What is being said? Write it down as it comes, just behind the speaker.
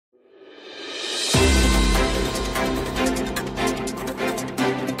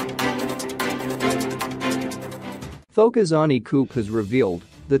Thokozani Coup has revealed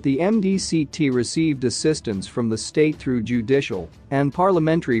that the MDCT received assistance from the state through judicial and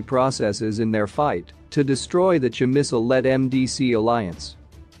parliamentary processes in their fight to destroy the Chamisa-led MDC alliance.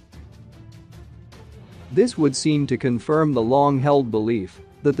 This would seem to confirm the long-held belief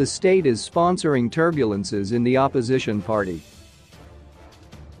that the state is sponsoring turbulences in the opposition party.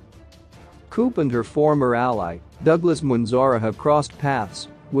 Coup and her former ally, Douglas Mwonzora, have crossed paths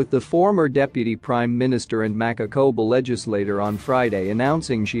with the former deputy prime minister and Makakoba legislator on Friday,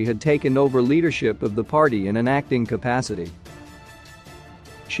 announcing she had taken over leadership of the party in an acting capacity.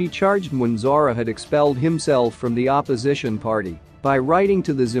 She charged Mwonzora had expelled himself from the opposition party by writing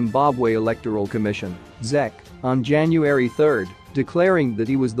to the Zimbabwe Electoral Commission (ZEC) on January 3, declaring that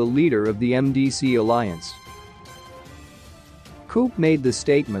he was the leader of the MDC alliance. Coup made the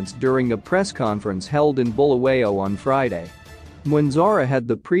statements during a press conference held in Bulawayo on Friday. Mwonzora had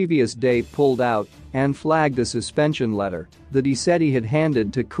the previous day pulled out and flagged a suspension letter that he said he had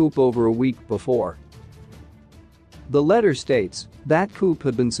handed to Coup over a week before. The letter states that Coup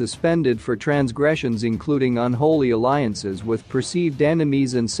had been suspended for transgressions including unholy alliances with perceived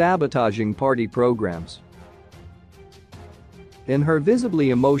enemies and sabotaging party programs. In her visibly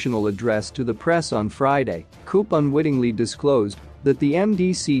emotional address to the press on Friday, Coup unwittingly disclosed that the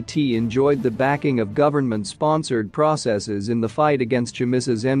MDCT enjoyed the backing of government-sponsored processes in the fight against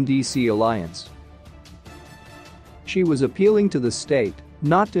Chamisa's MDC alliance. She was appealing to the state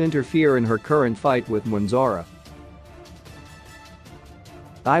not to interfere in her current fight with Mwonzora.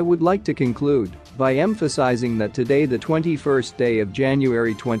 I would like to conclude by emphasizing that today, the 21st day of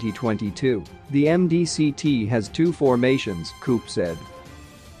January 2022, the MDCT has two formations, Coup said.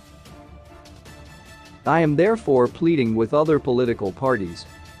 I am therefore pleading with other political parties.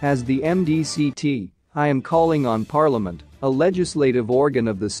 As the MDCT, I am calling on Parliament, a legislative organ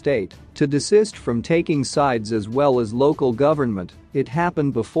of the state, to desist from taking sides as well as local government. It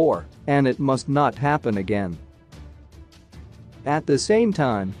happened before, and it must not happen again. At the same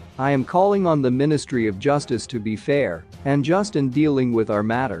time, I am calling on the Ministry of Justice to be fair and just in dealing with our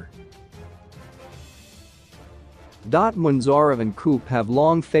matter. Mwonzora and Coup have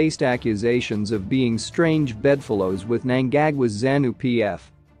long faced accusations of being strange bedfellows with Mnangagwa's ZANU-PF.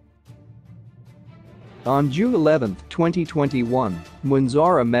 On June 11, 2021,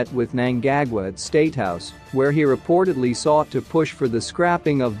 Mwonzora met with Mnangagwa at State House, where he reportedly sought to push for the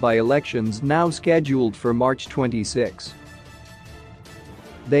scrapping of by-elections now scheduled for March 26.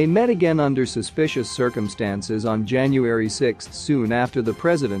 They met again under suspicious circumstances on January 6, soon after the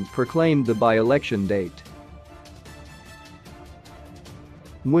president proclaimed the by-election date.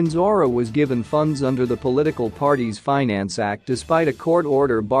 Mwonzora was given funds under the Political Parties Finance Act despite a court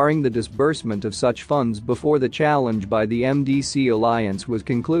order barring the disbursement of such funds before the challenge by the MDC alliance was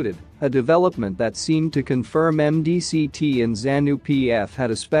concluded, a development that seemed to confirm MDCT and ZANU-PF had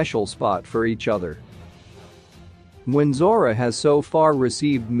a special spot for each other. Mwonzora has so far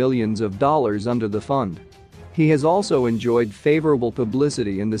received millions of dollars under the fund. He has also enjoyed favorable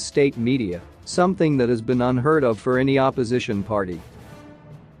publicity in the state media, something that has been unheard of for any opposition party.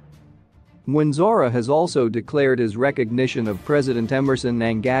 Mwonzora has also declared his recognition of President Emmerson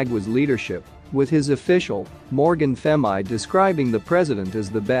Mnangagwa's leadership, with his official, Morgan Femi, describing the president as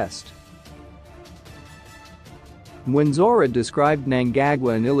the best. Mwonzora described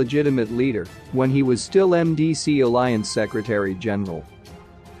Mnangagwa an illegitimate leader when he was still MDC Alliance Secretary General.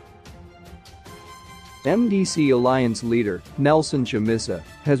 MDC Alliance leader, Nelson Chamisa,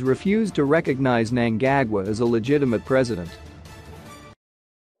 has refused to recognize Mnangagwa as a legitimate president.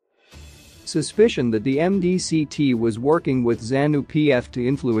 Suspicion that the MDCT was working with ZANU-PF to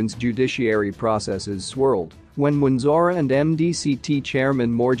influence judiciary processes swirled when Mwonzora and MDCT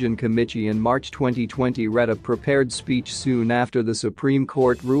chairman Morgan Kamichi in March 2020 read a prepared speech soon after the Supreme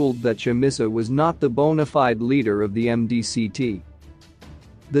Court ruled that Chamisa was not the bona fide leader of the MDCT.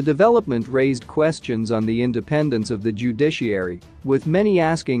 The development raised questions on the independence of the judiciary, with many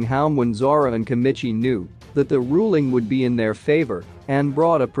asking how Mwonzora and Kamichi knew that the ruling would be in their favor and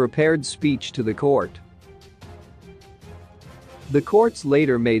brought a prepared speech to the court. The courts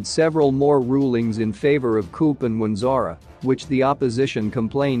later made several more rulings in favor of Coup and Mwonzora, which the opposition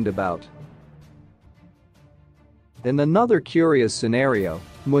complained about. In another curious scenario,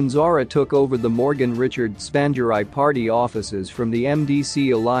 Mwonzora took over the Morgan Richard Tsvangirai party offices from the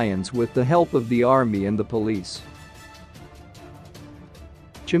MDC alliance with the help of the army and the police.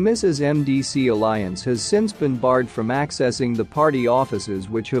 Chamisa's MDC alliance has since been barred from accessing the party offices,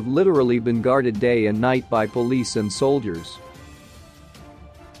 which have literally been guarded day and night by police and soldiers.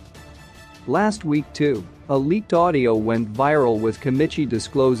 Last week too, a leaked audio went viral with Kamichi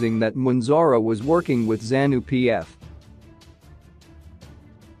disclosing that Mwonzora was working with ZANU-PF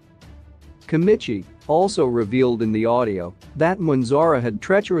Kimichi also revealed in the audio that Mwonzora had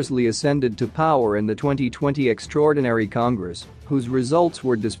treacherously ascended to power in the 2020 Extraordinary Congress, whose results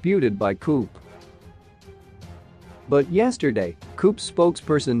were disputed by coup. But yesterday, COOP's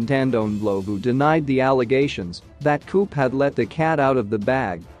spokesperson Tandone Ndlovu denied the allegations that COOP had let the cat out of the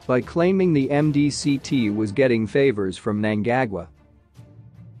bag by claiming the MDCT was getting favors from Mnangagwa.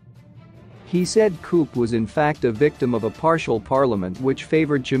 He said COOP was in fact a victim of a partial parliament which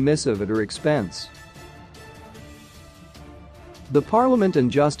favored Chamisa at her expense. The Parliament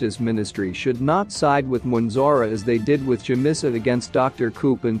and Justice Ministry should not side with Mwonzora as they did with Chamisa against Dr.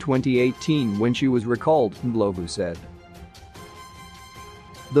 COOP in 2018 when she was recalled, Ndlovu said.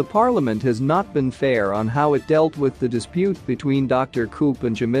 The Parliament has not been fair on how it dealt with the dispute between Dr. COOP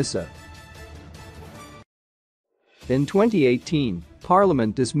and Chamisa. In 2018,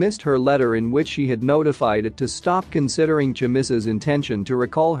 Parliament dismissed her letter in which she had notified it to stop considering Chamisa's intention to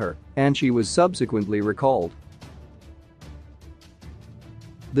recall her, and she was subsequently recalled.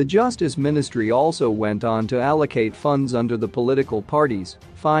 The Justice Ministry also went on to allocate funds under the Political Parties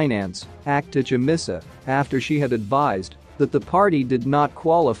Finance Act to Chamisa after she had advised that the party did not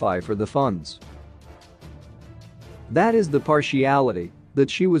qualify for the funds. That is the partiality that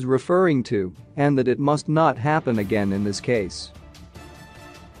she was referring to, and that it must not happen again in this case.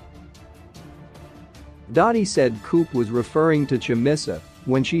 Dottie said COOP was referring to Chamisa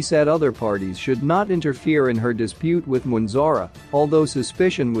when she said other parties should not interfere in her dispute with Mwonzora, although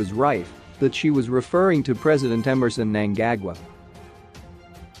suspicion was rife that she was referring to President Emmerson Mnangagwa.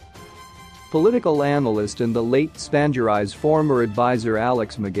 Political analyst and the late Tsvangirai's former advisor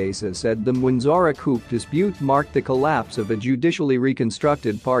Alex Magesa said the Mwonzora COOP dispute marked the collapse of a judicially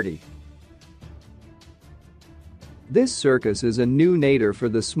reconstructed party. This circus is a new nadir for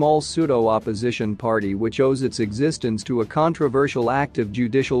the small pseudo-opposition party which owes its existence to a controversial act of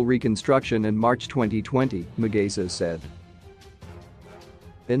judicial reconstruction in March 2020, Magesa said.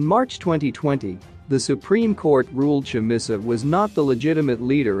 In March 2020, the Supreme Court ruled Chamisa was not the legitimate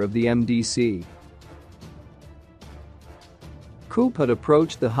leader of the MDC. COOP had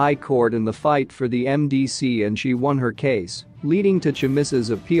approached the High Court in the fight for the MDC and she won her case, leading to Chamisa's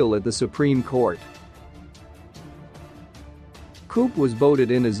appeal at the Supreme Court. COOP was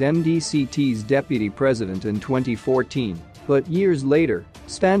voted in as MDCT's deputy president in 2014, but years later,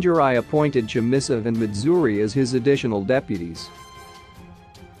 Tsvangirai appointed Chamisa and Madzuri as his additional deputies.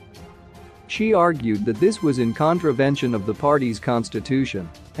 She argued that this was in contravention of the party's constitution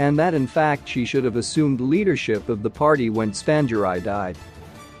and that in fact she should have assumed leadership of the party when Tsvangirai died.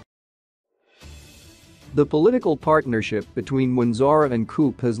 The political partnership between Mwonzora and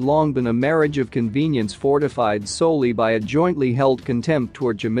COOP has long been a marriage of convenience fortified solely by a jointly held contempt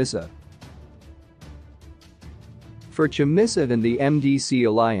toward Chamisa. For Chamisa and the MDC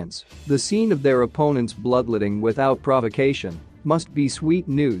alliance, the scene of their opponents bloodletting without provocation must be sweet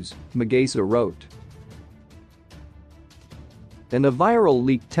news, Magesa wrote. In a viral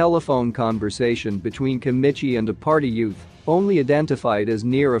leaked telephone conversation between Kimichi and a party youth, only identified as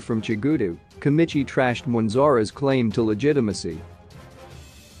Nira from Chigudu, Kimichi trashed Mwonzora's claim to legitimacy.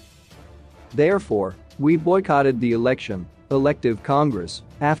 Therefore, we boycotted the elective Congress,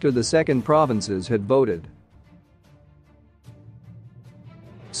 after the second provinces had voted.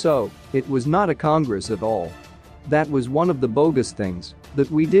 So, it was not a Congress at all. That was one of the bogus things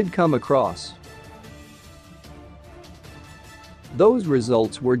that we did come across. Those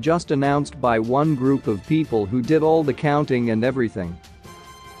results were just announced by one group of people who did all the counting and everything.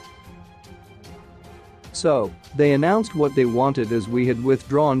 So, they announced what they wanted as we had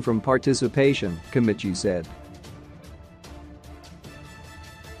withdrawn from participation, Kimichi said.